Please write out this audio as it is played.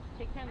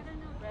Take 10.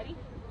 Ready?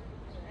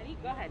 Ready?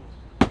 Go ahead.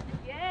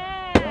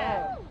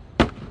 Yeah!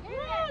 Woo!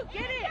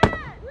 Get it!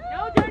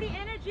 No dirty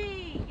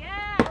energy!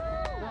 Yeah!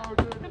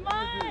 Come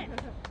on!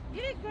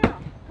 Get it, girl!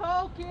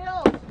 Cole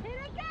kills! Hit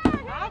it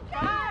good! All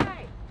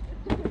right!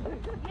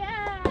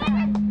 Yeah!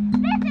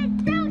 This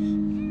is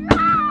too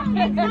strong!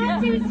 It's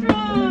not too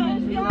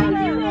strong! You can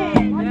do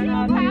it! You're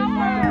not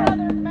Power!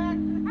 I'm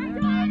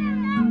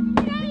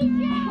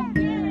doing it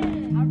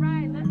station! All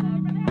right, let's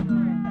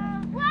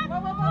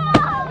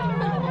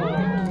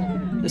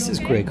This is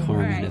Greg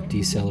Harmon of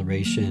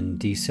Deceleration,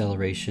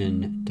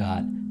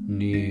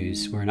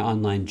 deceleration.news. We're an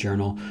online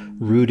journal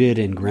rooted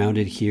and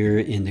grounded here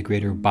in the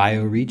greater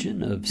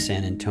bioregion of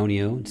San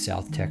Antonio in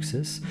South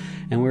Texas.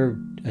 And we're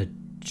a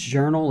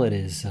journal that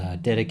is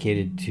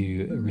dedicated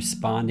to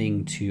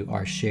responding to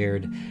our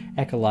shared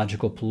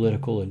ecological,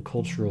 political, and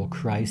cultural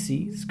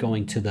crises,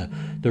 going to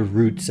the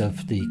roots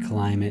of the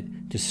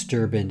climate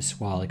disturbance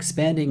while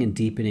expanding and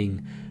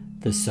deepening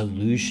the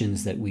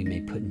solutions that we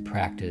may put in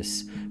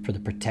practice for the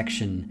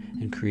protection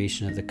and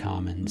creation of the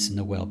commons and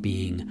the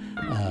well-being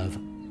of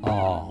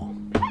all.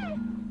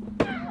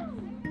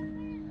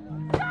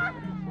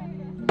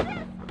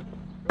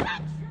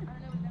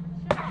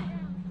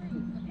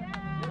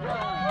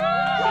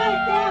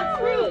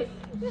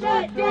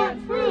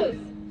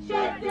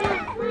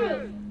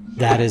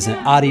 That is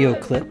an audio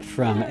clip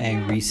from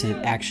a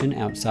recent action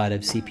outside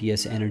of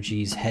CPS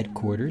Energy's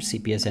headquarters.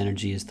 CPS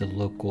Energy is the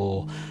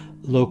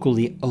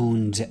locally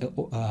owned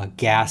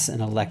gas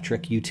and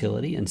electric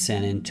utility in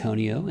San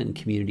Antonio, and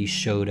community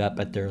showed up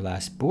at their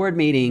last board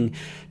meeting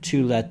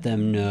to let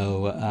them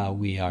know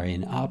we are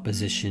in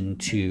opposition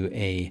to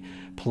a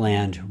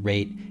planned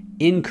rate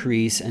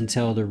increase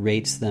until the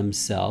rates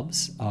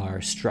themselves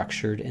are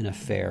structured in a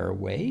fair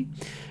way.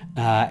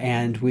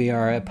 And we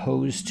are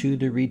opposed to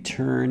the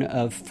return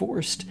of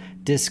forced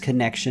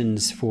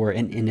disconnections for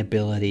an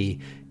inability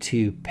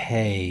to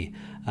pay.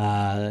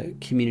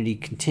 Community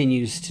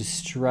continues to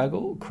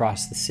struggle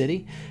across the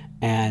city,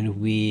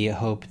 and we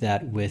hope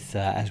that with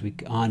as we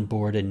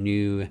onboard a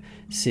new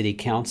city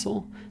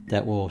council,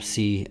 that we'll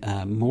see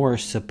more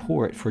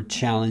support for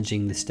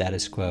challenging the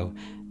status quo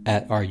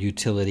at our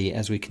utility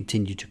as we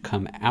continue to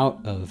come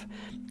out of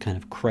kind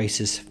of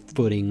crisis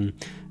footing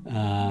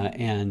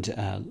and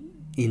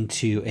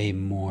into a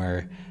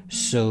more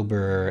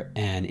sober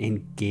and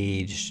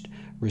engaged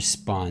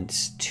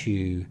response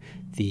to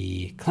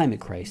the climate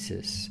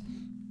crisis.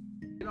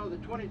 You know, the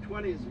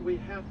 2020s, we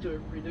have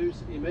to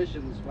reduce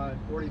emissions by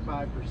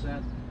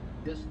 45%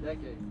 this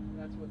decade.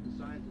 That's what the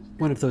scientists do.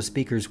 One of those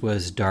speakers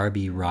was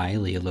Darby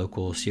Riley, a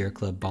local Sierra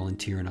Club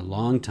volunteer and a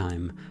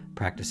longtime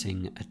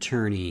practicing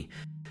attorney.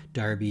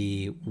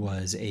 Darby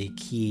was a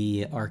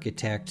key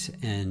architect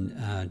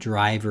and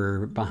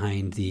driver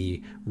behind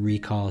the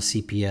Recall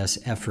CPS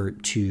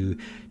effort to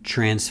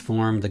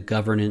transform the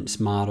governance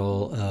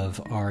model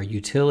of our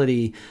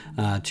utility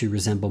to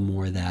resemble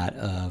more that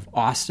of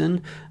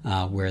Austin,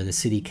 where the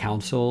city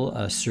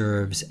council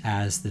serves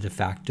as the de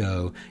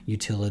facto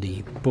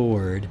utility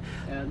board.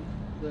 And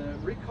the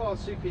Recall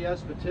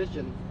CPS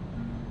petition,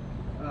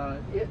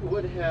 it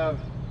would have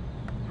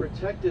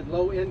protected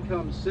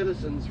low-income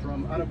citizens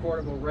from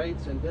unaffordable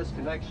rates and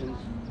disconnections,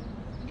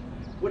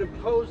 would have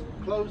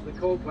closed the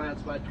coal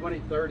plants by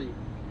 2030,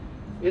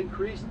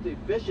 increased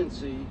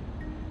efficiency,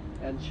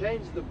 and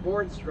changed the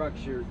board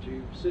structure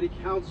to city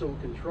council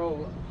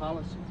control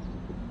policy.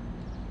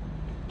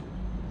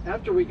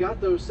 After we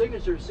got those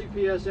signatures,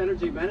 CPS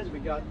Energy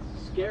Management got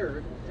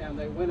scared, and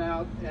they went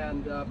out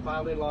and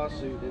filed a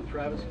lawsuit in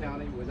Travis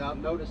County without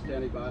notice to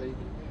anybody.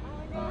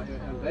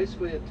 And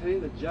basically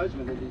obtained the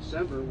judgment in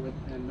December,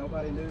 and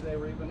nobody knew they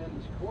were even in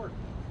this court.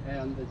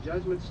 And the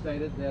judgment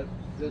stated that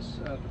this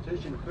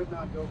petition could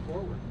not go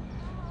forward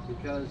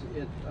because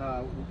it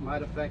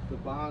might affect the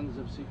bonds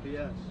of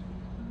CPS.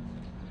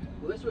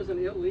 Well, this was an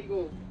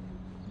illegal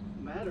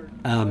matter.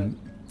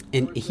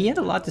 And he had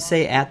a lot to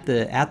say at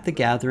the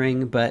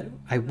gathering, but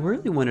I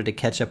really wanted to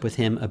catch up with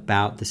him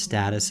about the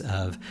status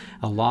of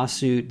a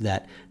lawsuit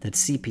that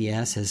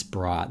CPS has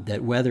brought,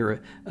 that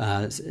whether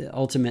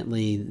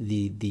ultimately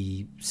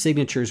the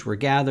signatures were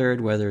gathered,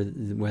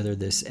 whether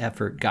this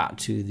effort got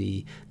to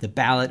the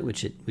ballot,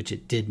 which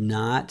it did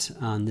not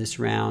on this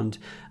round,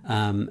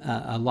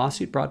 a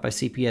lawsuit brought by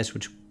CPS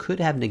which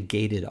could have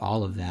negated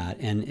all of that,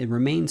 and it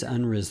remains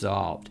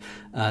unresolved.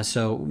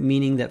 So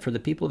meaning that for the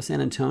people of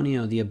San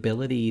Antonio, the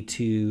ability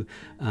to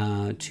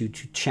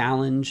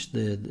challenge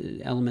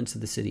the elements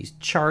of the city's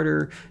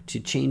charter, to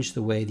change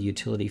the way the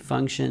utility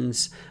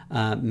functions,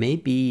 may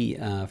be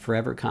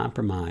forever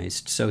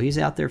compromised. So he's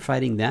out there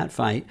fighting that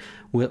fight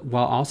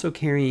while also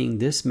carrying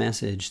this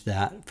message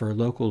that for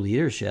local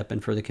leadership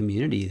and for the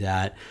community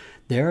that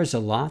there is a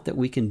lot that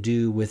we can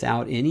do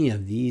without any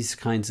of these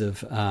kinds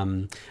of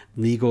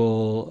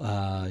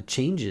legal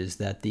changes,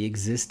 that the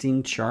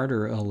existing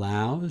charter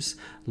allows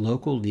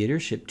local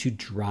leadership to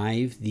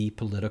drive the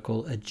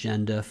political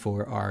agenda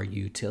for our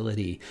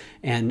utility.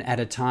 And at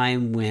a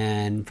time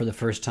when, for the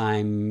first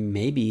time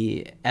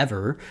maybe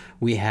ever,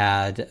 we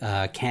had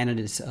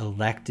candidates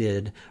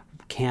elected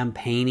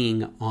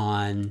campaigning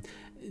on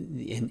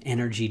an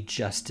energy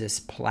justice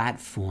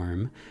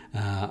platform,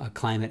 a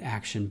climate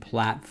action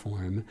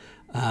platform.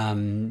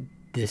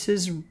 This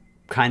is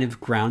kind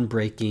of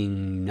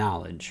groundbreaking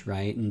knowledge,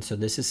 right? And so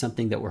this is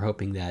something that we're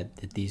hoping that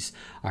these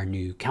our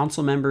new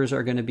council members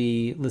are going to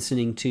be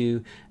listening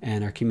to,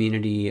 and our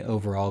community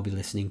overall be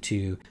listening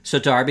to. So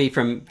Darby,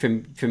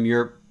 from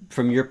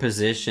your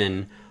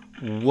position,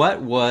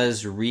 what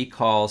was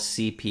Recall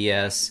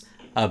CPS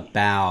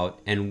about,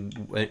 and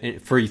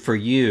for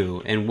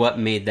you, and what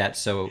made that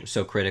so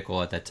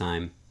critical at that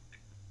time?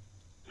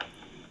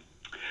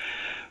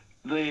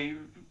 The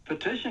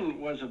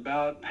petition was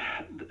about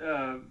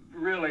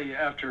really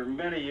after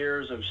many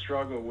years of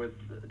struggle with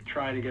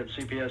trying to get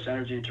CPS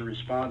Energy to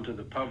respond to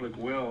the public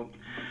will.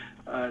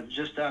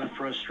 Just out of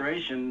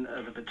frustration,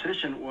 the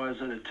petition was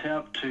an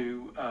attempt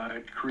to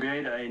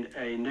create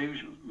a new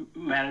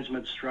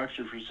management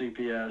structure for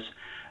CPS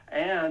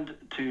and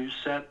to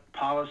set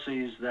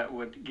policies that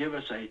would give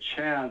us a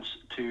chance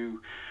to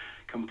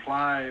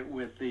comply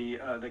with the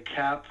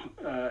CAP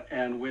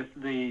and with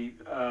the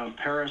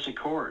Paris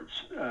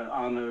Accords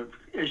on the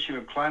issue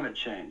of climate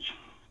change.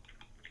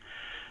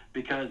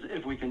 Because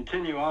if we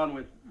continue on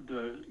with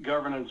the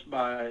governance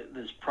by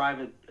this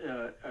private,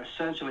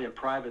 essentially a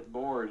private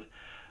board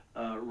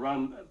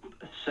run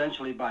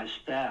essentially by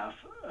staff,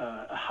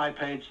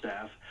 high-paid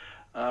staff,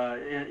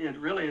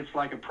 it's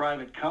like a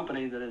private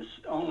company that is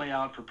only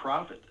out for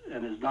profit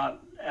and is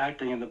not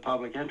acting in the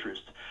public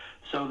interest.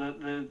 So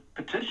the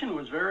petition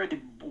was very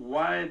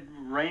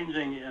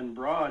wide-ranging and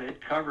broad.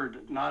 It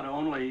covered not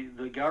only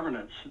the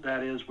governance,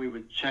 that is, we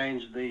would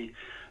change the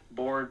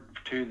board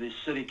to the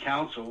city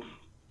council.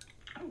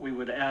 We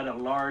would add a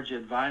large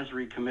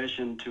advisory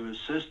commission to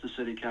assist the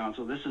city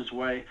council. This is the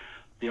way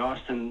the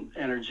Austin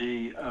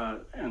Energy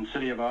and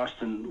City of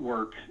Austin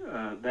work.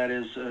 That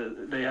is,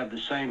 they have the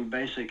same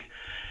basic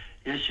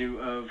issue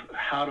of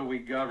how do we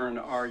govern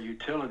our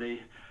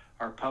utility,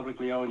 our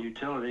publicly owned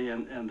utility,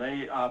 and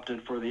they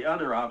opted for the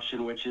other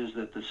option, which is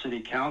that the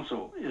city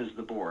council is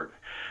the board.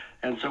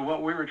 And so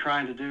what we were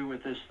trying to do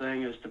with this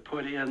thing is to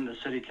put in the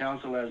city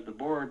council as the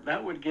board.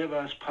 That would give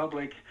us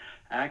public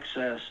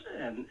access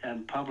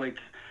and public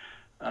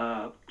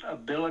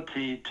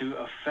ability to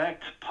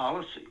affect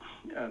policy,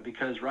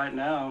 because right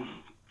now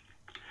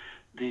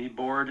the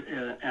board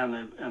and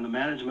the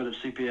management of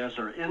CPS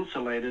are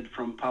insulated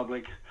from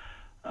public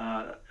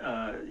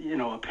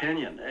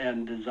opinion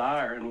and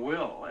desire and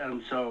will.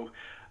 And so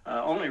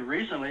only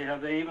recently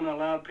have they even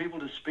allowed people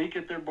to speak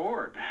at their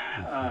board.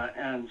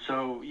 And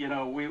so,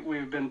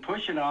 we've been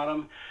pushing on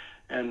them.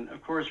 And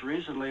of course,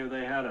 recently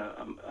they had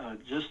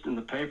just in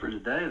the paper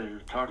today,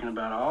 they're talking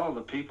about all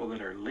the people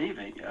that are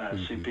leaving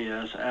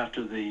CPS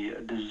after the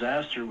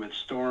disaster with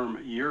Storm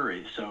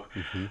Uri. So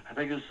I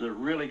think this is a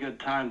really good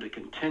time to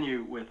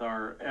continue with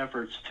our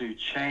efforts to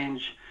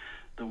change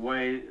the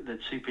way that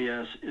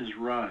CPS is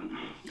run.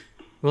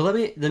 Well,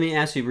 let me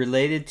ask you,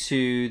 related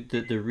to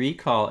the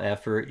recall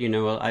effort.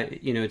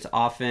 It's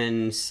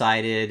often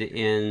cited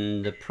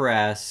in the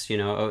press. It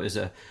was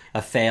a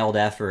failed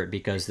effort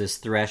because this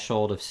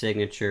threshold of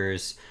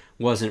signatures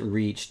wasn't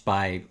reached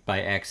by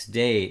X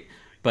date.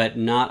 But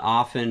not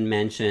often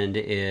mentioned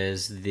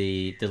is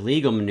the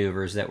legal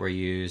maneuvers that were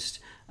used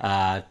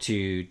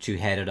to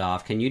head it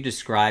off. Can you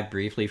describe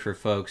briefly for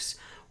folks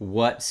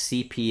what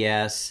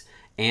CPS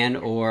and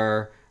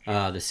or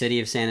the city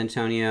of San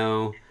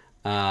Antonio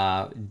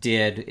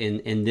did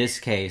in this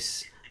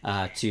case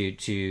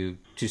to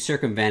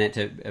circumvent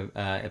it,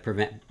 to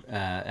prevent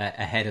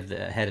ahead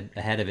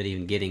of it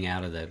even getting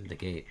out of the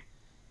gate?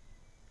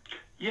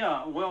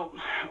 Yeah, well,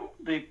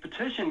 the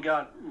petition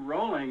got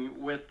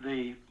rolling with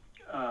the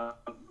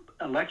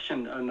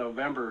election in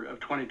November of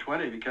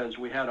 2020 because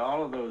we had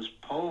all of those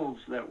polls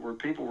where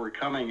people were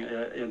coming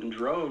in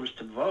droves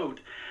to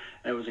vote.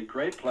 It was a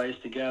great place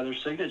to gather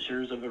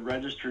signatures of the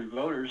registered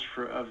voters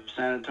of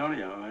San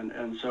Antonio.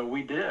 And so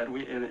we did.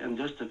 In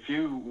just a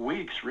few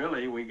weeks,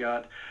 really, we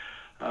got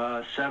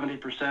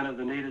 70% of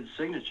the needed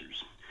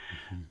signatures.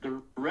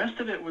 The rest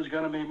of it was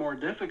going to be more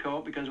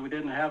difficult because we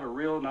didn't have a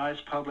real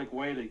nice public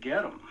way to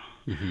get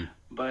them.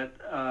 But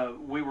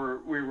we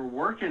were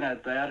working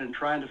at that and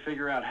trying to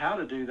figure out how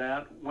to do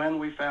that when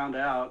we found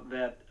out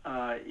that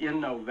in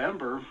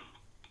November,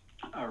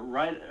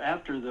 right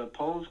after the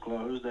polls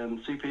closed, and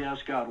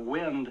CPS got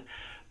wind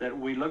that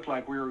we looked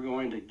like we were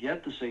going to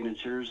get the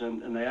signatures,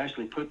 and they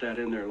actually put that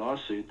in their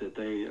lawsuit that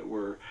they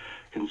were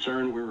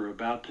concerned we were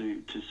about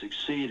to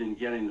succeed in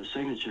getting the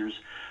signatures.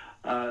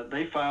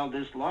 They filed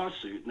this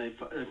lawsuit, and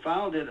they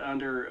filed it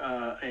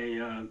under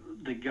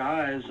the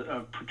guise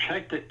of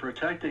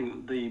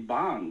protecting the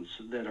bonds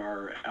that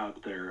are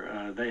out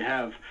there. They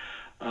have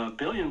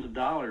billions of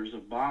dollars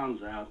of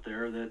bonds out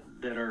there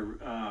that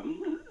are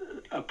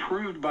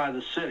approved by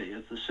the city.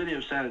 It's the City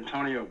of San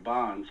Antonio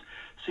bonds.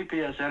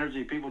 CPS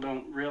Energy, people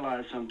don't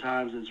realize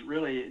sometimes, is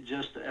really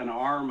just an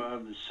arm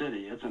of the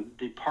city. It's a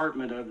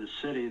department of the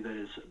city that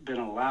has been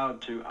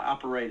allowed to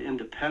operate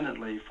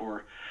independently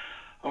for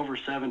over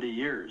 70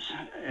 years.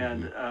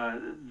 And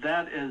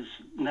that is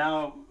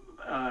now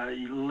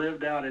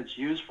lived out its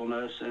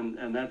usefulness,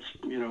 and that's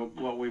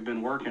what we've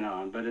been working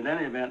on. But in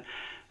any event,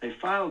 they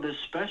filed this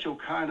special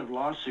kind of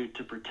lawsuit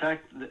to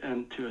protect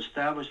and to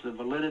establish the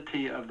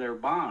validity of their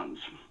bonds.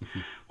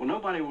 Well,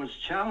 nobody was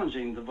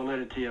challenging the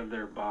validity of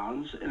their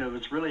bonds, and it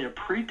was really a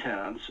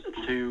pretense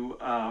to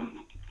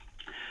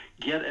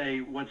get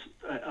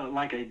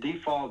like a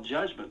default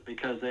judgment,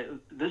 because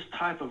this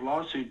type of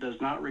lawsuit does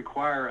not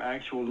require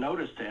actual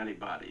notice to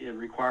anybody. It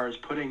requires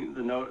putting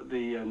the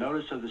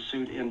notice of the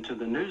suit into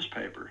the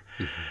newspaper.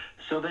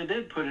 So they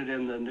did put it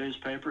in the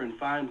newspaper in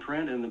fine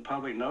print in the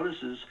public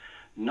notices.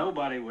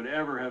 Nobody would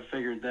ever have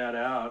figured that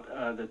out,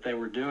 that they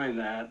were doing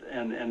that,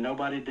 and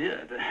nobody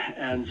did.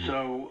 And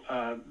so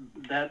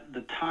that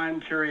the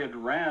time period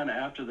ran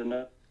after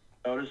the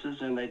notices,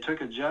 and they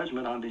took a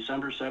judgment on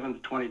December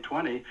 7th,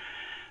 2020,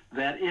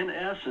 that in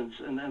essence,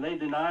 and they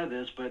deny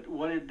this, but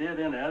what it did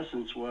in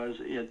essence was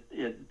it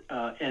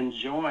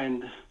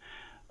enjoined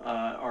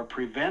or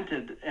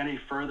prevented any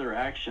further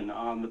action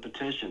on the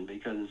petition,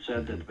 because it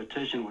said that the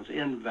petition was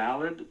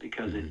invalid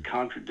because it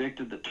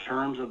contradicted the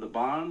terms of the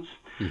bonds,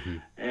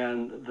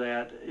 and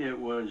that it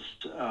was,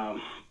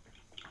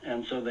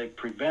 and so they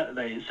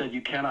said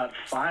you cannot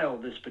file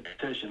this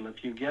petition.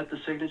 If you get the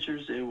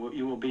signatures,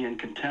 you will be in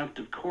contempt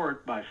of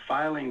court by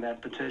filing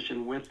that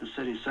petition with the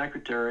city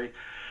secretary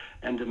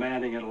and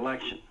demanding an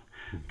election,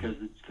 because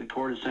the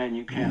court is saying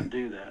you can't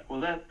do that.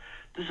 Well,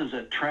 this is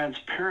a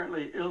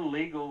transparently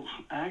illegal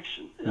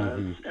action.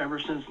 Ever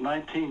since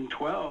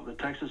 1912, the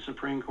Texas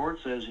Supreme Court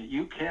says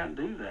you can't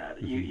do that.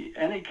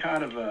 Any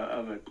kind of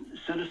a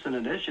citizen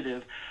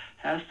initiative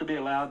has to be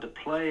allowed to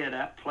play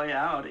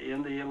out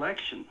in the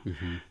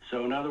election.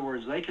 So in other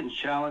words, they can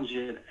challenge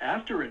it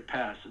after it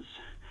passes,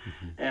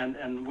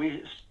 and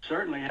we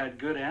certainly had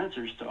good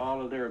answers to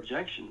all of their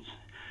objections.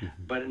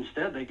 But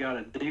instead, they got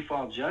a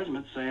default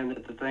judgment saying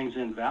that the thing's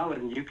invalid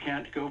and you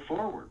can't go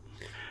forward.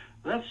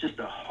 That's just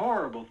a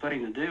horrible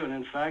thing to do. And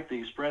in fact, the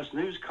Express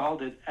News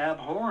called it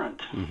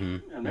abhorrent.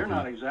 And they're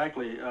not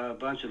exactly a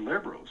bunch of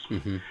liberals,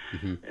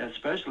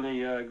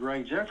 especially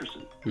Greg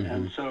Jefferson.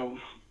 And so,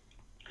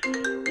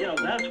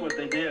 that's what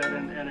they did.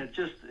 And it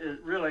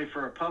really,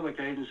 for a public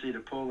agency to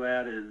pull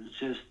that is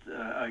just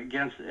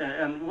against.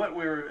 And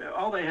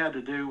all they had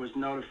to do was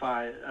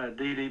notify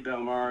Dee Dee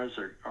Belmars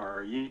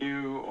or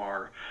you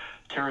or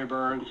Terry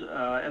Burns,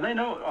 and they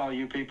know all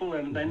you people,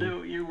 and they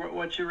knew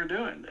what you were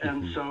doing.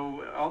 And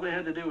so all they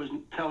had to do was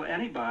tell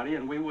anybody,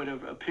 and we would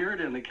have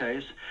appeared in the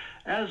case,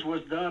 as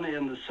was done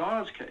in the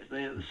Saws case.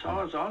 The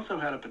Saws also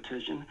had a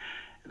petition.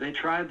 They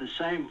tried the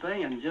same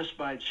thing, and just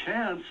by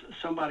chance,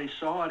 somebody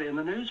saw it in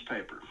the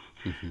newspaper.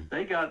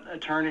 They got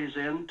attorneys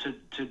in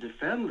to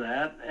defend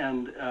that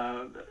and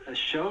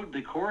showed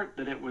the court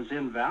that it was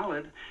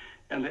invalid.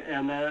 And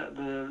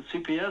the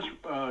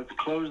CPS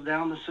closed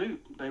down the suit.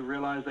 They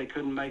realized they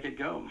couldn't make it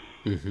go.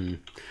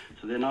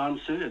 So they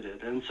non-suited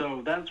it. And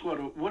so that's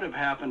what would have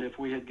happened if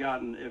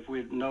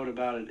we'd known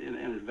about it in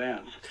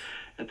advance.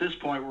 At this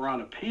point, we're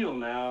on appeal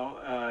now,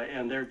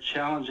 and they're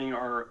challenging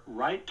our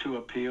right to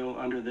appeal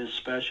under this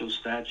special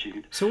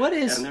statute. So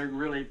and they're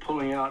really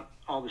pulling out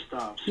all the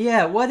stops.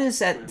 Yeah, what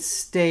is at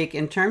stake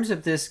in terms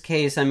of this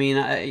case? I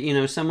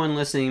mean, someone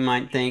listening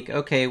might think,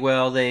 okay,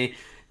 well, they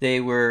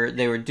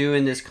were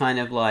doing this kind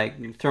of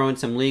like throwing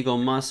some legal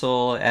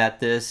muscle at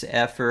this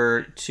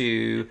effort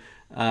to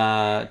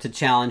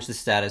challenge the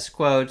status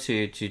quo,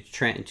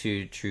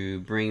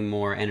 to bring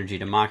more energy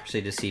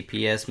democracy to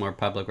CPS, more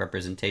public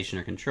representation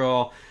or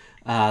control.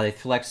 They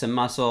flex some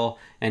muscle,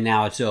 and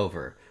now it's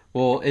over.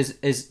 Well,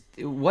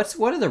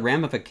 what are the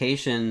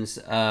ramifications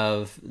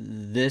of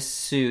this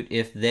suit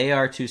if they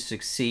are to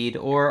succeed,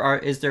 or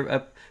is there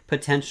a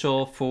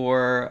potential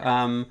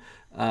for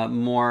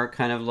more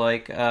kind of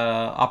like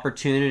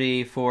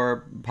opportunity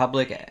for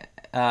public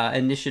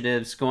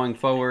initiatives going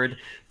forward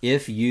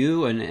if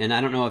you and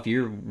I don't know if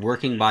you're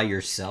working by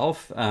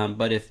yourself,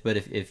 but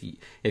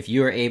if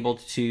you are able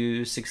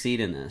to succeed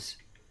in this,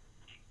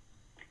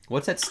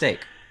 what's at stake?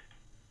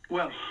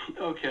 Well,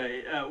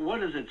 okay,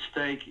 what is at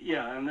stake?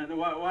 Yeah, and then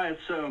why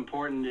it's so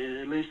important,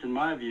 at least in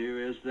my view,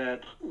 is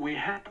that we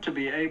have to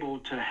be able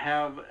to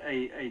have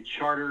a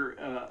charter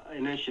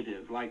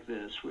initiative like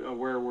this,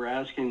 where we're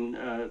asking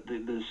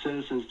the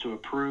citizens to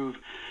approve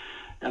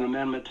an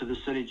amendment to the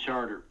city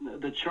charter.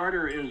 The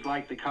charter is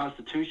like the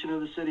Constitution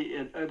of the city.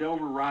 It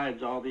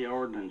overrides all the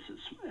ordinances,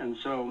 and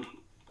so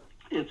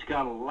it's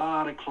got a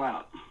lot of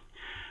clout.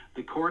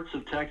 The courts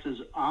of Texas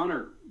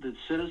honor the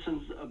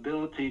citizens'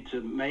 ability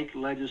to make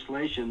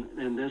legislation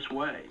in this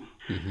way.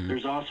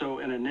 There's also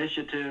an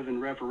initiative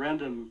and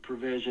referendum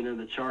provision in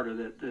the charter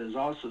that is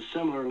also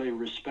similarly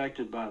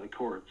respected by the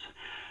courts.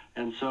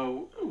 And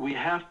so we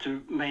have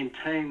to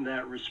maintain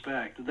that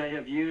respect. They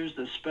have used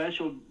a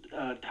special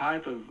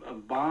type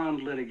of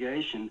bond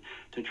litigation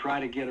to try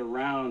to get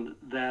around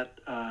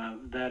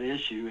that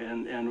issue,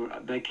 and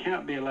they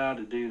can't be allowed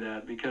to do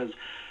that, because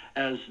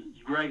as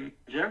Greg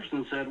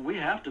Jefferson said, we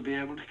have to be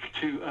able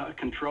to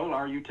control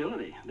our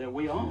utility that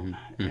we own,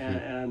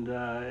 and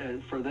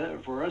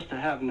for us to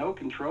have no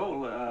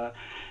control,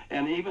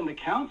 and even the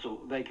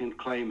council they can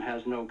claim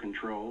has no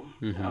control,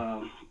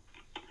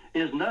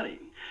 is nutty.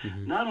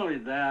 Not only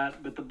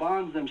that, but the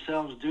bonds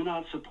themselves do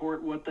not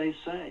support what they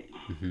say.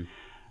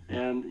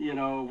 And, you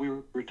know, we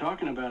were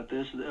talking about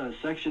this.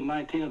 Section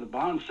 19 of the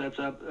bond sets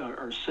up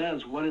or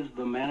says what is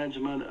the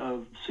management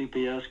of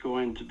CPS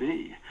going to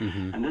be.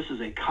 And this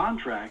is a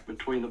contract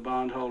between the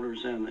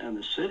bondholders and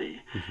the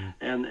city.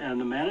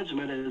 And the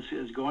management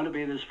is going to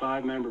be this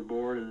 5-member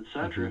board, et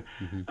cetera.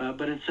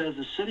 But it says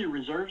the city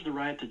reserves the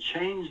right to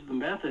change the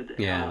method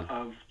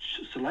of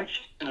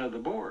selection of the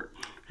board.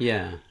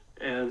 And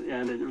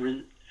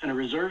it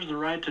reserves the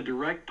right to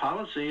direct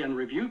policy and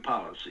review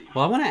policy.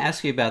 Well, I want to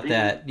ask you about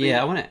that.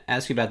 I want to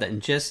ask you about that in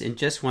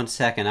just 1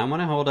 second. I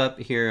want to hold up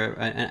here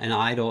an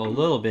idle a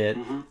little bit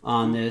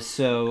on this.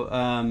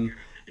 So,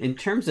 in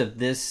terms of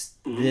this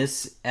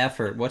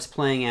effort, what's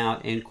playing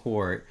out in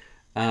court,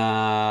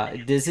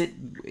 does it,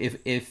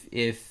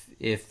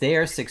 if they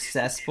are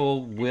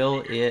successful,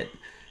 will it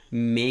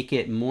make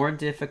it more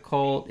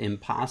difficult,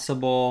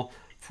 impossible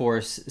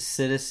for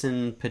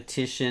citizen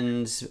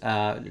petitions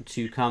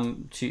to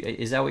come to?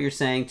 Is that what you're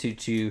saying?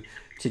 To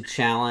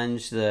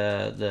challenge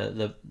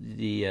the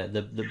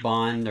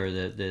bond or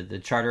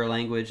the charter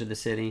language of the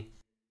city?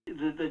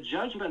 The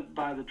judgment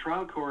by the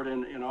trial court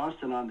in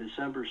Austin on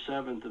December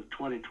 7th of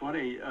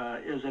 2020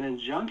 is an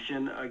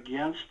injunction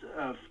against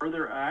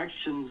further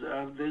actions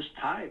of this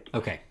type.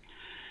 Okay.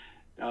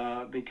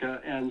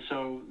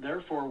 So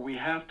therefore we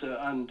have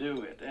to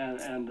undo it,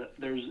 and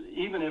there's,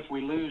 even if we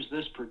lose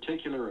this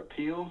particular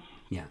appeal,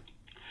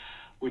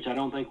 which I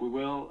don't think we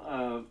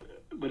will,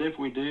 but if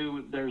we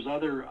do, there's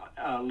other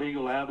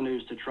legal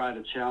avenues to try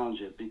to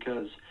challenge it,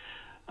 because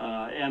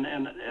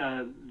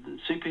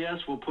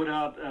CPS will put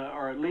out,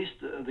 or at least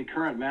the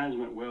current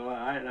management will.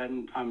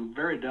 I'm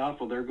very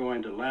doubtful they're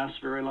going to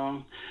last very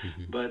long.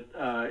 But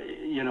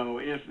you know,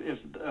 if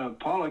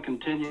Paula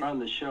continues on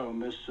the show,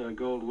 Miss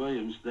Gold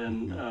Williams,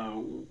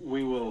 then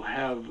we will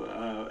have,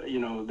 you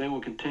know, they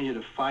will continue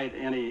to fight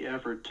any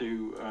effort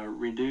to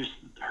reduce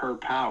her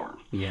power.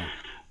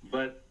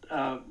 But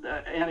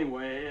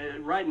anyway,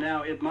 right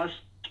now it must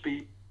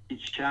be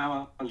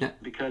challenge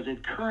because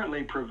it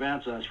currently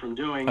prevents us from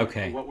doing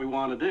what we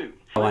want to do.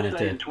 Let's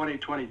say in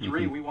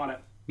 2023 we want to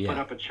put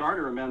up a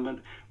charter amendment.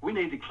 We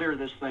need to clear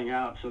this thing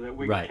out so that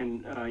we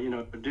can, you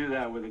know, do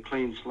that with a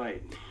clean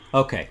slate.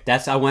 Okay,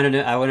 I wanted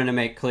to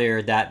make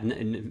clear that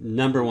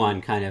number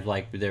one, kind of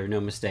like there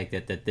no mistake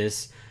that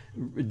this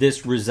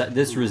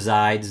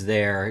resides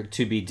there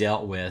to be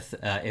dealt with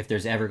if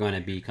there's ever going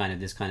to be kind of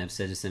this kind of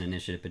citizen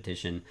initiative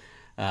petition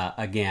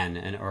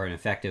again, or an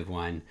effective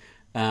one.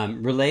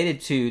 Related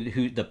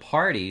to the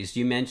parties,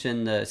 you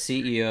mentioned the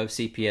CEO of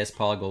CPS,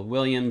 Paula Gold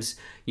Williams.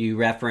 You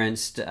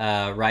referenced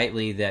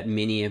rightly that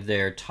many of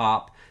their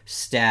top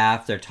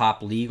staff, their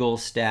top legal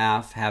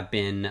staff, have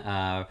been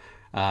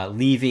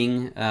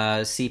leaving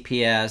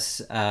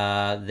CPS.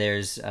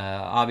 There's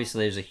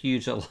obviously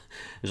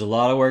there's a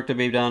lot of work to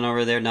be done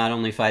over there. Not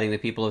only fighting the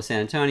people of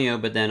San Antonio,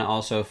 but then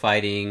also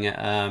fighting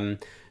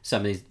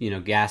some of these, you know,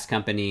 gas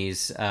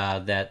companies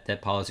that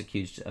Paula's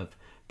accused of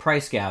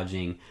price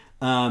gouging.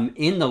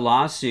 In the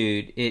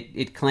lawsuit,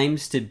 it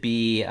claims to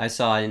be, I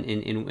saw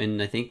in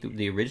I think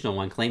the original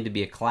one claimed to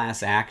be a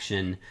class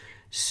action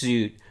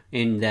suit,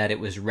 in that it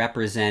was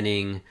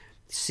representing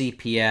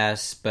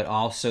CPS, but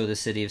also the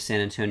city of San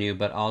Antonio,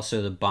 but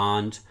also the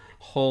bond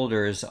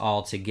holders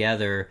all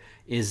together.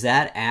 Is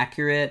that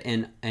accurate?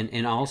 And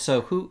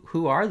also,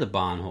 who are the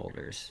bond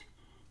holders?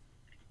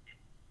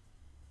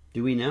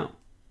 Do we know?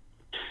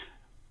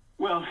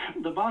 Well,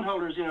 the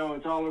bondholders, you know,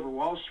 it's all over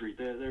Wall Street.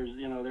 There's,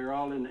 you know, they're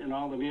all in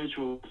all the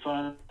mutual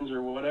funds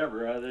or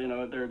whatever. You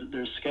know,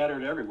 they're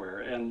scattered everywhere,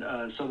 and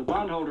so the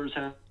bondholders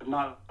have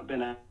not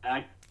been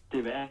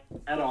active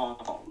at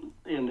all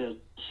in this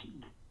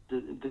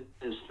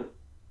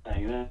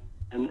thing,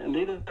 and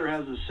neither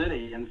has the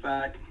city. In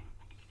fact,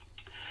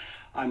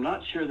 I'm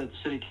not sure that the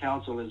city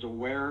council is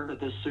aware that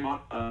this suit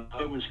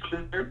it was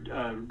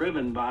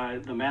driven by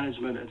the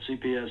management at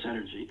CPS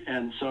Energy,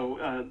 and so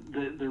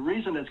the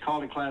reason it's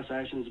called a class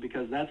action is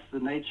because that's the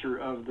nature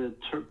of the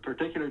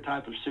particular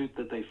type of suit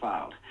that they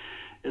filed.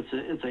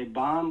 It's a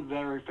bond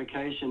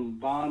verification,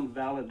 bond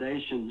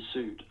validation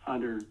suit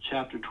under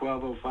Chapter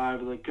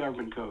 1205 of the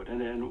Government Code,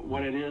 and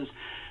what it is.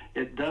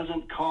 It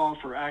doesn't call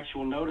for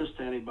actual notice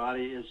to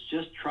anybody. It's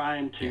just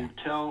trying to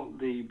tell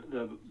the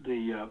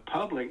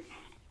public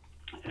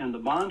and the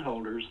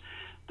bondholders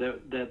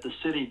that the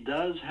city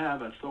does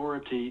have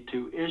authority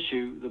to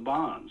issue the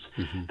bonds.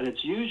 And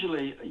it's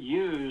usually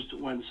used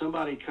when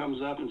somebody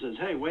comes up and says,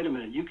 hey, wait a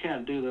minute, you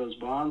can't do those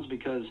bonds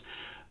because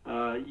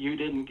you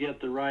didn't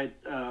get the right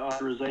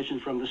authorization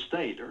from the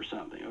state or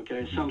something,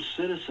 okay? Mm-hmm. Some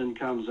citizen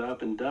comes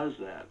up and does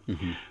that.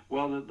 Mm-hmm.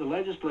 Well, the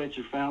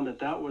legislature found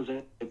that was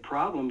a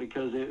problem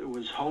because it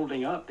was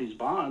holding up these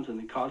bonds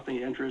and costing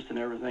interest and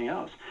everything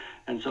else.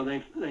 And so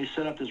they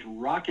set up this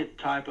rocket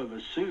type of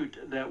a suit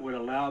that would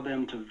allow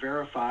them to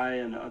verify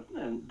and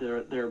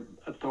their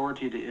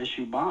authority to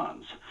issue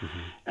bonds. Mm-hmm.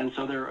 And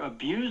so they're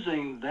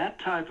abusing that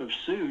type of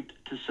suit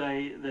to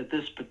say that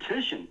this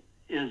petition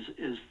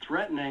is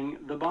threatening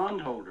the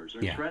bondholders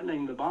or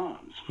threatening the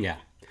bonds. Yeah.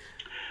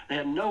 They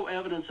had no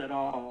evidence at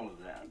all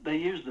of that. They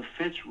used the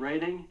Fitch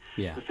rating.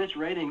 Yeah. The Fitch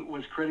rating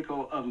was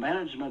critical of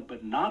management,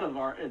 but not of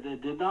they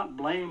did not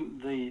blame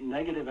the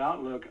negative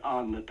outlook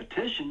on the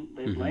petition.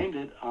 They blamed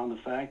it on the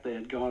fact they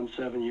had gone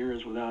 7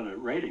 years without a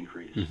rate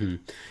increase. Mm-hmm.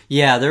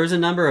 Yeah, there was a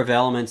number of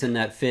elements in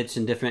that Fitch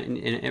and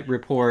different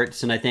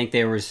reports, and I think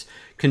there was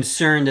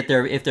concern that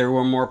if there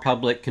were more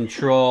public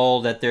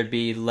control, that there'd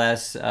be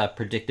less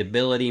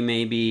predictability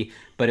maybe,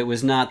 but it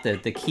was not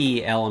the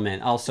key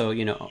element. Also,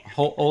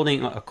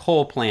 holding a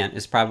coal plant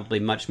is probably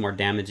much more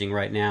damaging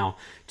right now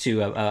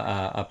to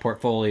a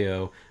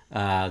portfolio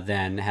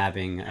than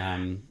having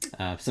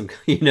some,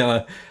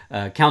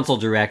 council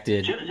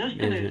directed. Just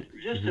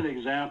an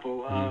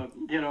example.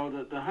 The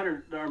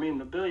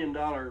 $1 billion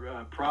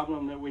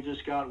problem that we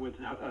just got with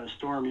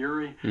Storm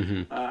Uri.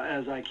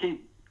 As I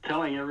keep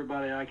telling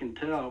everybody I can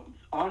tell,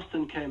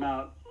 Austin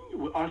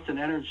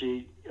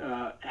Energy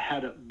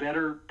had a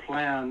better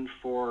plan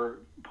for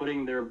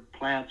putting their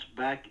plants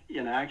back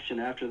in action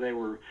after they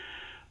were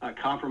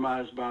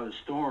compromised by the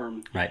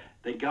storm. Right.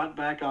 They got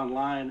back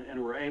online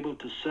and were able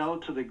to sell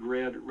to the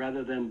grid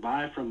rather than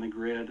buy from the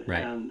grid.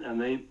 Right.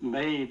 And they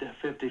made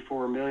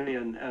 $54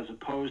 million as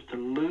opposed to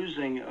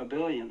losing $1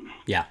 billion.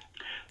 Yeah.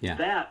 Yeah.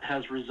 That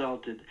has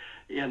resulted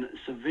in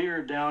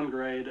severe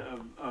downgrade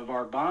of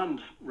our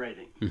bond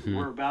rating. Mm-hmm.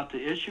 We're about to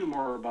issue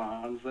more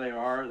bonds. They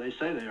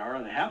say they are,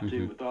 and they have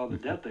to with all the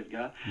debt they've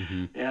got.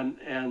 And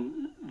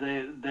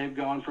they've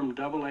gone from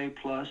AA+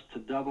 to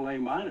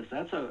AA-.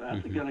 That's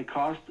going to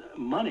cost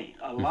money,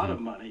 a lot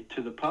of money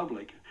to the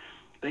public.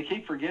 They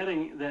keep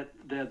forgetting that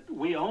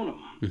we own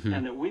them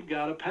and that we've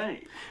got to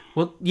pay.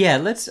 Well, yeah,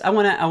 I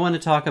want to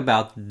talk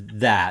about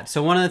that.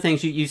 So one of the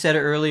things you said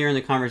earlier in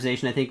the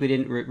conversation, I think we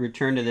didn't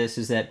return to this,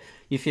 is that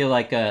you feel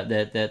like that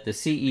the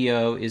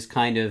CEO is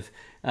kind of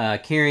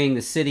carrying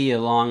the city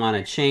along on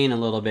a chain a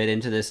little bit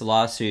into this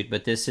lawsuit,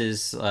 but this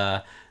is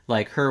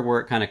like her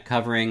work kind of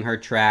covering her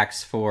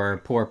tracks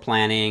for poor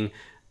planning.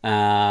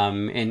 But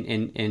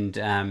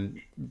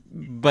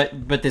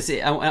this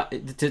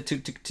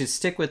to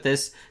stick with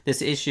this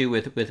issue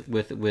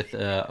with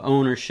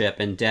ownership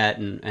and debt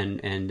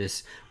and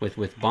this with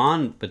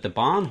the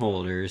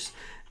bondholders,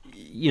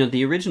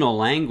 the original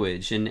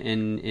language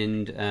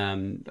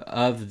and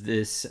of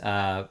this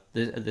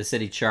the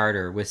city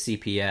charter with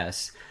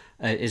CPS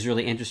is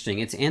really interesting.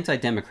 It's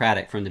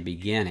anti-democratic from the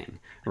beginning,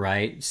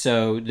 right?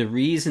 So the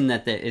reason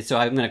so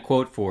I'm going to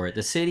quote for it: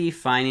 the city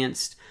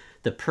financed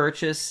the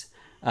purchase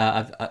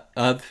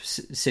of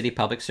city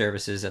public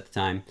services at the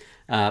time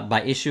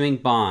by issuing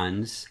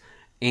bonds,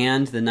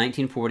 and the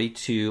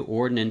 1942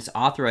 ordinance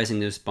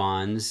authorizing those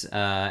bonds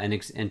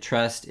and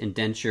trust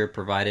indenture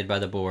provided by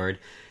the board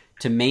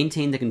to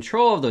maintain the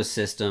control of those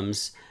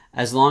systems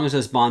as long as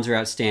those bonds are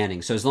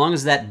outstanding. So as long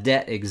as that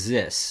debt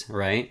exists,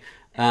 right?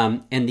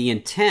 And the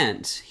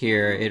intent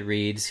here, it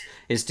reads,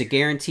 is to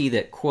guarantee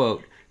that,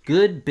 quote,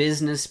 good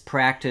business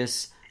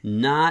practice,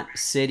 not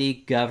city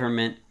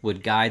government,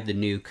 would guide the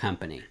new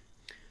company.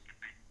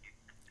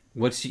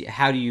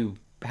 How do you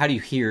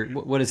hear?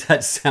 What does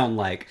that sound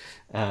like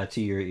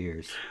to your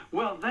ears?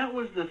 Well, that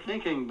was the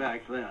thinking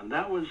back then.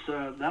 That was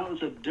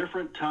a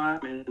different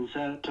time in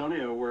San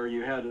Antonio where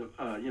you had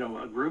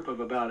a group of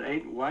about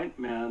 8 white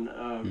men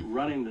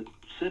running the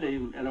city,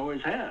 and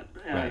always had,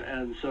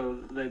 and so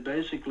they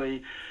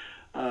basically.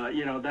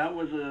 That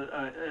was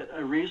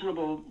a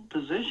reasonable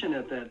position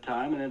at that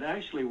time, and it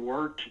actually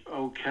worked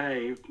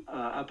okay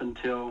up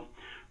until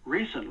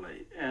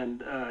recently. And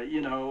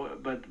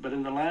but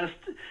in the last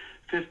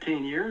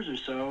 15 years or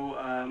so,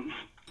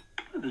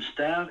 the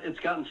staff, it's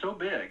gotten so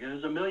big.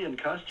 There's 1 million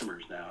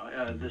customers now.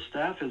 The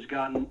staff has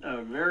gotten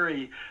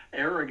very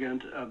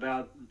arrogant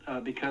about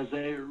because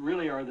they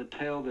really are the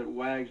tail that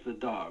wags the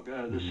dog.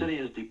 The city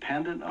is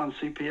dependent on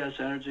CPS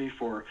Energy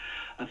for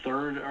a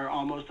third or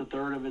almost a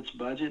third of its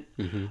budget.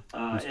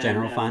 It's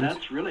general funds. And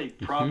that's really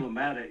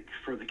problematic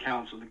for the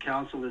council. The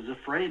council is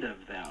afraid of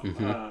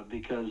them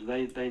because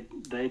they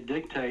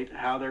dictate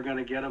how they're going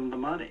to get them the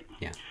money.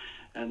 Yeah.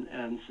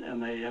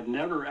 And they have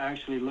never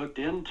actually looked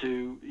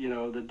into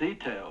the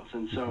details.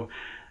 And so,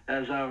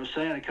 as I was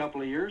saying a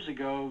couple of years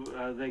ago,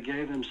 they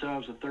gave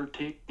themselves a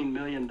 $13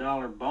 million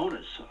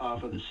bonus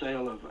off of the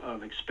sale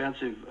of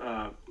expensive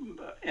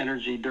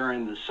energy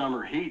during the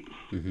summer heat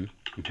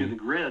to the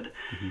grid.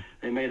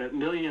 They made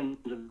 $millions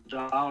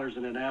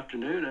in an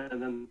afternoon,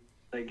 and then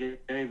they gave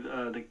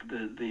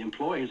the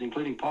employees,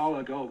 including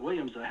Paula Gold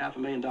Williams, a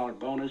 $500,000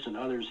 bonus, and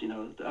others,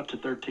 up to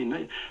 $13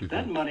 million. Mm-hmm.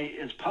 That money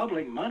is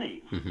public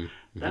money. Mm-hmm.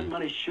 That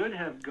money should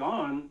have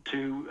gone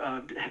to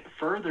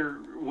further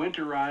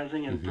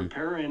winterizing and mm-hmm.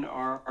 preparing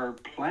our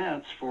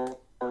plants for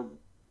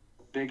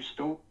big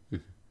storm.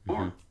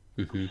 Mm-hmm.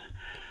 Mm-hmm.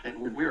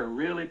 And we are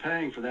really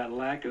paying for that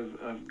lack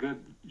of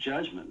good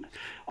judgment.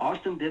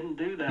 Austin didn't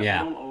do that.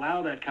 Yeah. They don't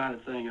allow that kind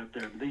of thing up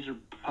there. These are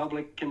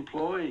public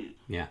employees.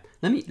 Yeah.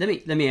 Let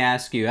me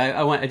ask you.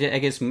 I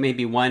guess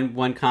maybe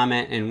one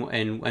comment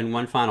and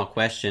one final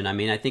question. I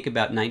mean, I think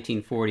about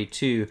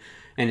 1942.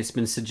 And it's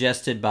been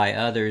suggested by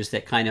others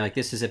that kind of like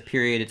this is a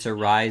period, it's a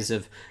rise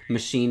of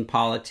machine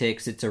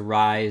politics, it's a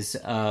rise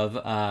of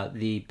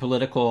the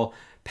political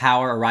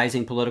power, a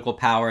rising political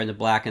power in the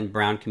black and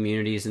brown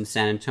communities in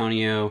San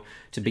Antonio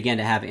to begin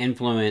to have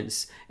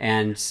influence.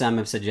 And some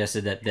have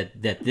suggested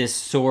that this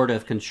sort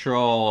of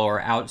control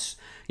or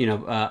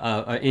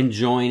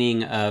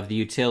enjoining of the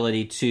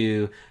utility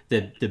to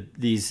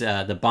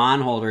the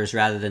bondholders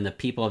rather than the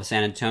people of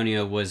San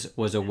Antonio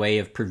was a way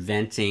of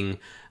preventing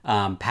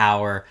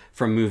power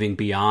from moving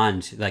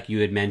beyond, like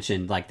you had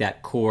mentioned, like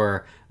that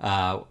core,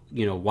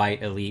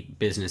 white elite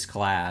business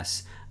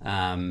class.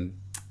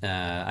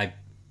 I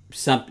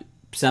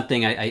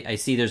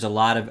see there's a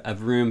lot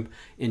of room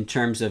in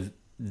terms of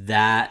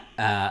that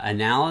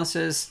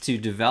analysis to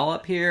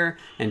develop here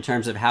in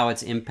terms of how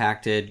it's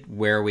impacted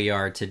where we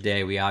are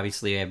today. We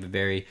obviously have a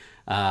very,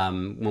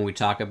 when we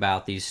talk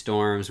about these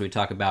storms, we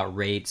talk about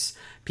rates,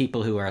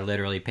 people who are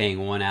literally paying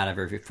 $1 out of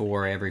every $4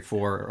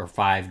 or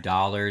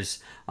 $5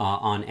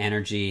 on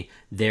energy,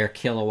 their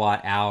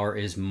kilowatt hour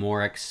is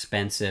more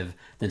expensive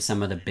than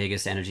some of the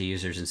biggest energy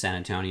users in San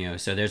Antonio.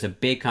 So there's a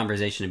big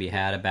conversation to be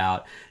had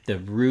about the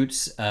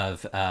roots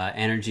of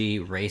energy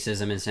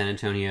racism in San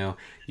Antonio.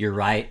 You're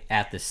right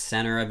at the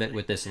center of it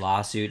with this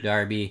lawsuit,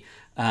 Darby.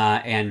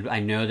 And I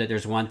know that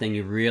there's one thing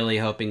you're really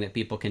hoping that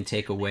people can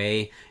take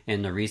away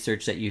in the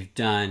research that you've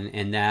done,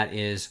 and that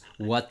is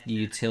what the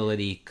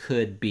utility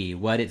could be,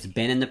 what it's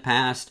been in the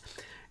past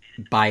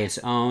by its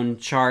own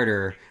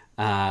charter.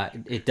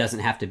 It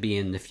doesn't have to be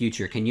in the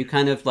future. Can you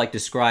kind of like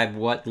describe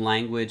what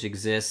language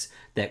exists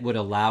that would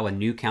allow a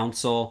new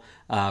council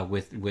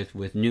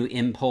with new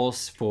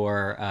impulse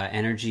for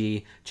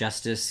energy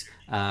justice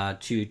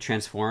to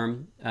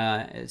transform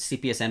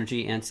CPS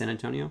Energy and San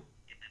Antonio?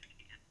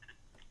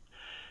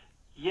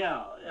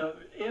 Yeah,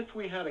 if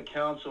we had a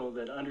council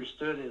that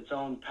understood its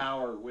own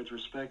power with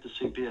respect to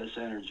CPS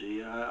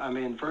Energy,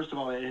 first of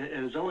all, it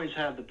has always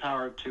had the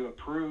power to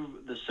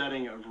approve the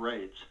setting of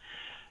rates.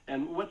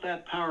 And what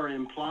that power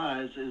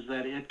implies is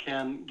that it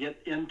can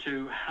get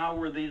into how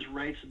were these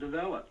rates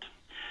developed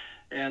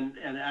and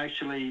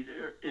actually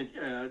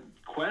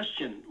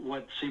question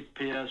what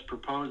CPS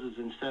proposes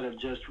instead of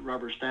just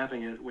rubber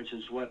stamping it, which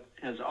is what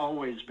has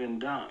always been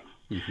done.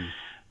 Mm-hmm.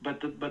 But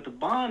the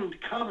bond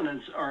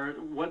covenants are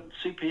what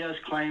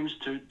CPS claims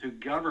to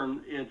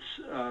govern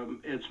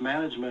its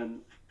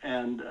management,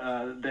 and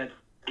that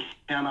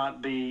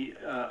cannot be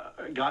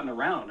gotten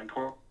around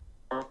according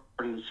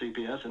to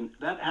CPS, and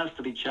that has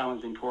to be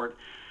challenged in court.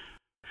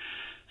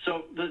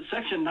 So the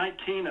section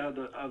 19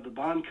 of the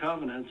bond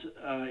covenants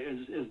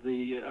is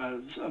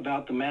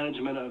about the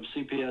management of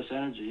CPS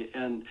Energy,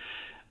 and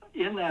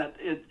in that,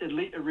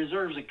 it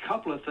reserves a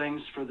couple of things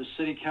for the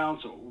city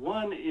council.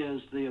 One is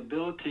the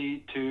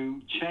ability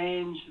to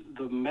change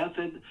the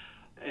method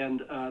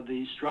and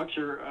the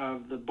structure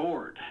of the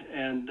board.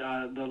 And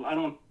I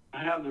don't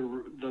have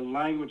the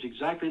language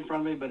exactly in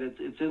front of me, but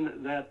it's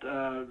in that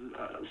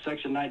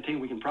section 19.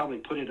 We can probably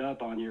put it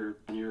up on your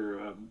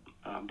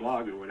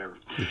blog or whatever,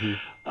 mm-hmm.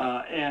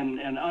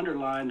 And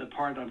underline the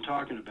part I'm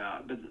talking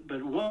about.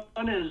 But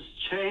one is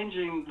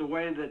changing the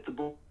way that the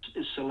board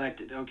is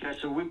selected. Okay,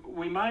 so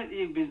we might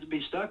even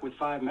be stuck with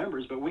 5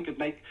 members, but we could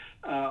make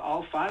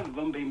all 5 of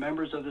them be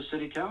members of the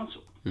city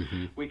council.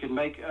 Mm-hmm. We could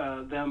make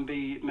them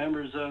be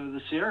members of the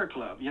Sierra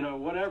Club.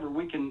 Whatever.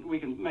 We can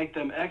make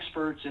them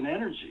experts in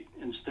energy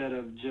instead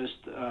of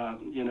just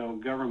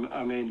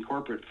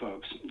corporate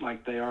folks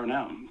like they are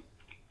now.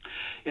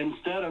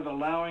 Instead of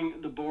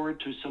allowing the board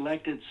to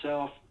select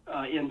itself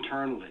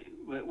internally,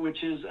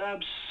 which is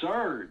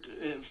absurd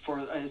for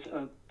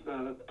an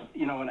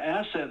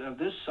asset of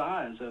this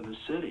size of the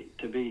city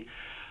to be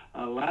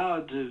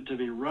allowed to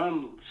be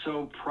run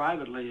so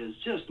privately is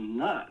just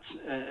nuts.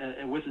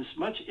 With as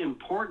much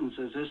importance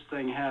as this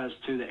thing has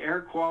to the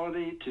air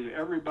quality, to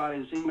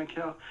everybody's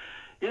health,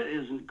 it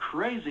is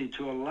crazy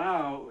to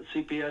allow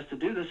CPS to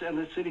do this, and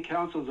the city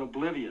council is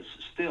oblivious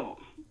still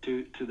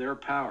to their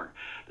power.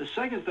 The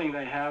second thing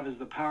they have is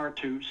the power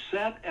to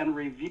set and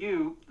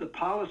review the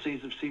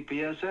policies of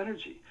CPS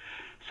Energy.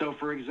 So,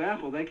 for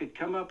example, they could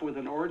come up with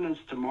an ordinance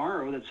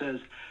tomorrow that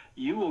says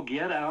you will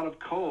get out of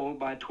coal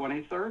by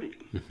 2030.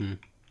 Mm-hmm.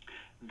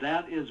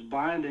 That is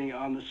binding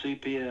on the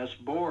CPS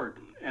board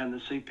and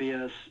the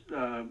CPS,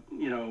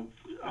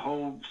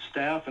 whole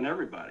staff and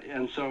everybody.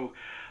 And so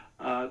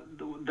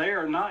they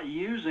are not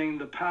using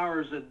the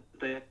powers that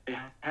they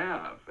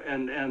have.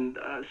 And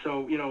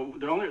so, you know,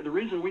 the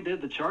reason we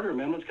did the charter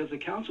amendment is because the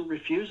council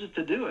refuses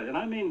to do it. And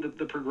I mean,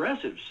 the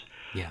progressives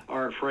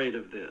are afraid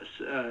of this.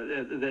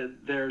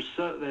 There's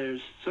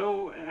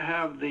so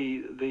have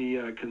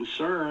the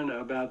concern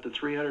about the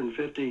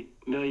 $350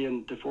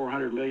 million to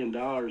 $400 million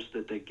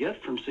that they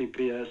get from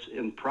CPS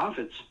in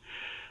profits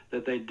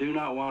that they do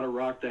not want to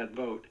rock that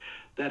boat.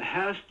 That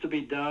has to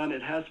be done.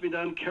 It has to be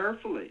done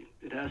carefully.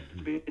 It has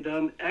to be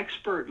done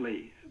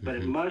expertly, but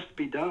it must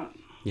be done.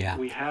 Yeah.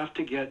 We have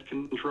to get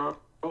control.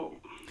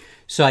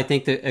 So I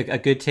think that a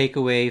good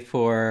takeaway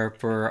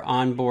for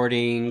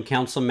onboarding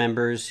council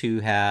members who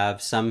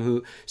have some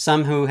who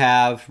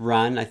have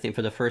run, I think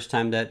for the first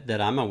time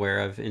that I'm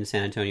aware of in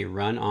San Antonio,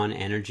 run on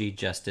energy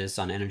justice,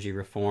 on energy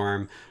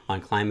reform,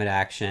 on climate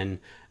action.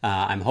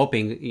 I'm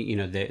hoping, you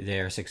know,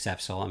 they're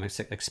successful. I'm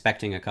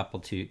expecting a couple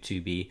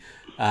to be.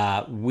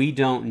 We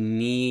don't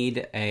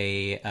need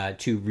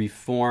to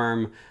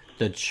reform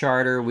the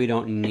charter. We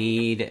don't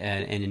need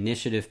an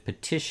initiative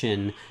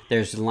petition.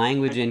 There's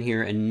language in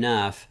here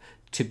enough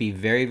to be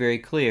very, very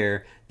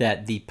clear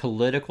that the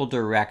political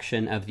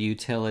direction of the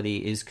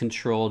utility is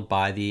controlled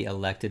by the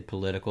elected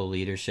political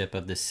leadership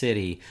of the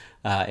city.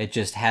 It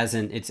just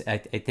hasn't. I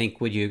think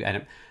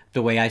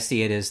the way I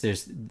see it is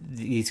there's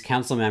these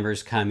council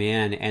members come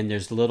in and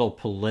there's little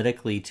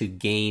politically to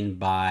gain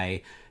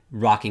by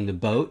rocking the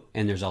boat,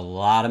 and there's a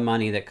lot of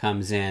money that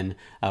comes in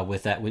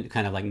with that,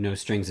 kind of like no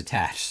strings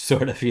attached,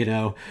 sort of, you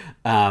know.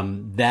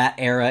 That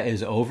era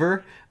is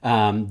over.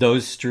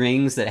 Those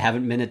strings that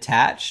haven't been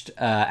attached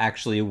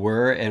actually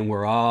were, and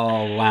we're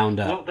all wound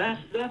up. Well,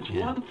 that's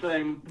one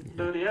thing,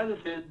 but the other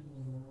thing...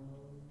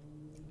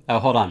 Oh,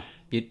 hold on.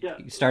 You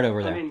start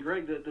over there. I mean,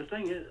 Greg, the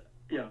thing is...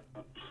 Yeah.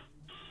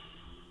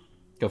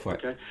 Go for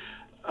it. Okay.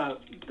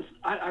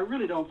 I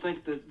really don't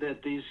think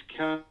that these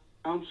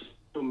council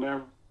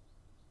members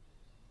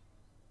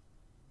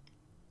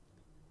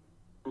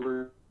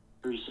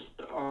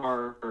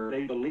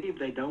they believe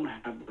they don't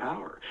have the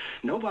power.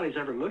 Nobody's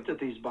ever looked at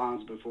these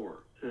bonds before.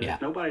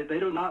 They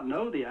do not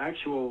know the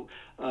actual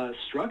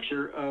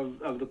structure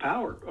of the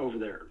power over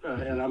there,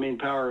 and I mean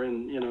power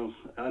in, you know,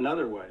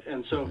 another way.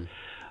 And so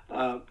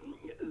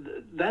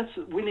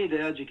we need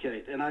to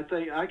educate, and I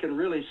think I can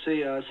really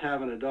see us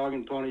having a dog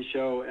and pony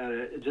show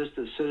just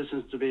as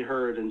citizens to be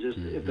heard, and just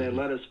if they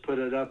let us put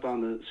it up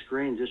on the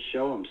screen, just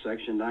show them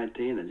Section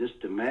 19 and just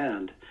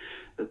demand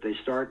that they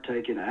start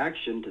taking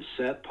action to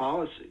set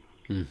policy.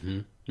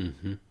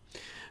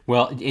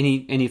 Well,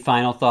 any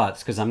final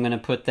thoughts? Because I'm going to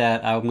put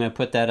that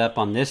up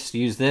on this.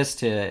 Use this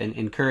to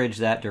encourage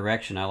that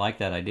direction. I like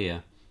that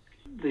idea.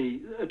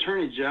 The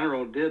Attorney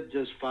General did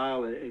just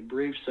file a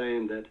brief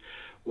saying that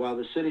while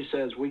the city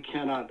says we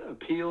cannot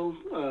appeal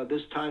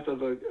this type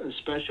of a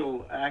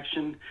special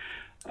action,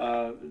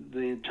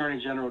 the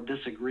Attorney General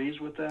disagrees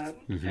with that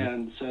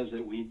and says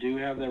that we do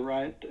have the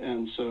right,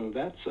 and so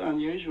that's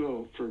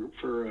unusual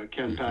for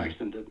Ken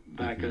Paxton to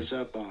back us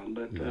up on.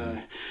 But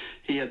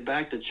he had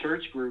backed a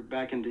church group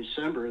back in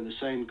December in the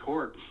same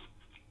court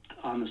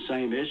on the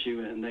same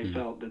issue, and they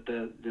felt that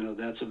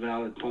that's a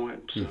valid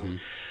point. So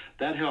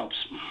that helps.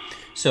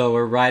 So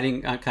we're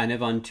riding kind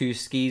of on two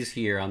skis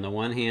here. On the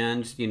one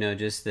hand, you know,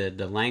 just the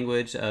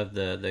language of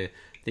the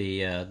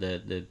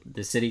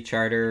city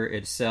charter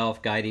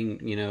itself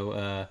guiding, you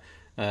know,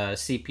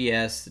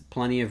 CPS,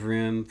 plenty of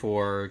room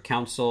for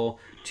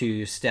council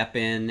to step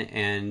in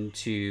and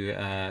to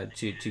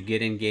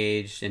get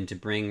engaged and to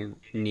bring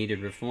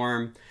needed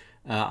reform.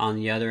 On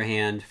the other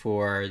hand,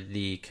 for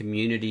the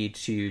community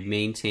to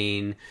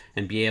maintain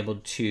and be able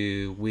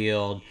to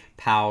wield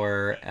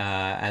power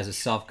as a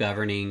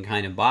self-governing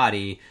kind of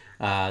body,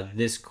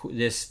 this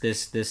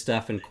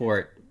stuff in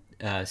court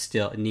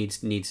still needs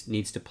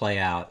to play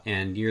out.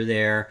 And you're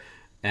there,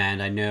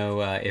 and I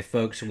know if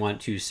folks want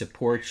to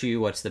support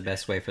you, what's the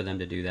best way for them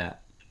to do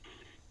that?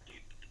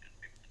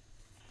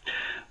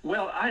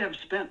 Well, I have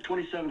spent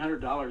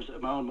 $2,700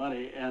 of my own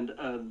money, and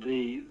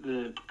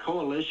the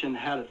coalition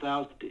had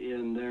 $1,000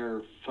 in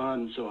their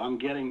fund, so I'm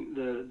getting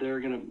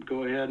they're going to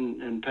go ahead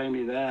and pay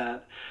me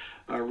that,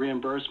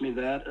 reimburse me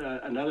that.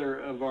 Another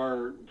of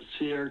our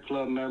Sierra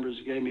Club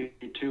members gave me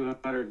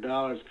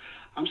 $200.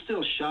 I'm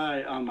still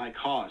shy on my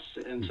costs,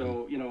 and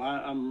so, you know,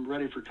 I'm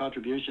ready for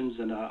contributions,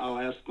 and I'll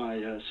ask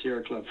my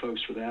Sierra Club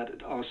folks for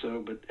that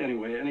also. But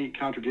anyway, any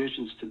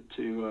contributions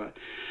to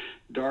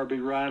Darby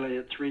Riley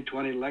at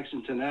 320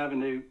 Lexington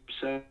Avenue,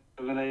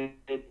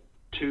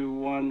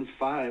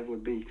 78215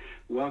 would be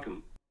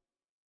welcome.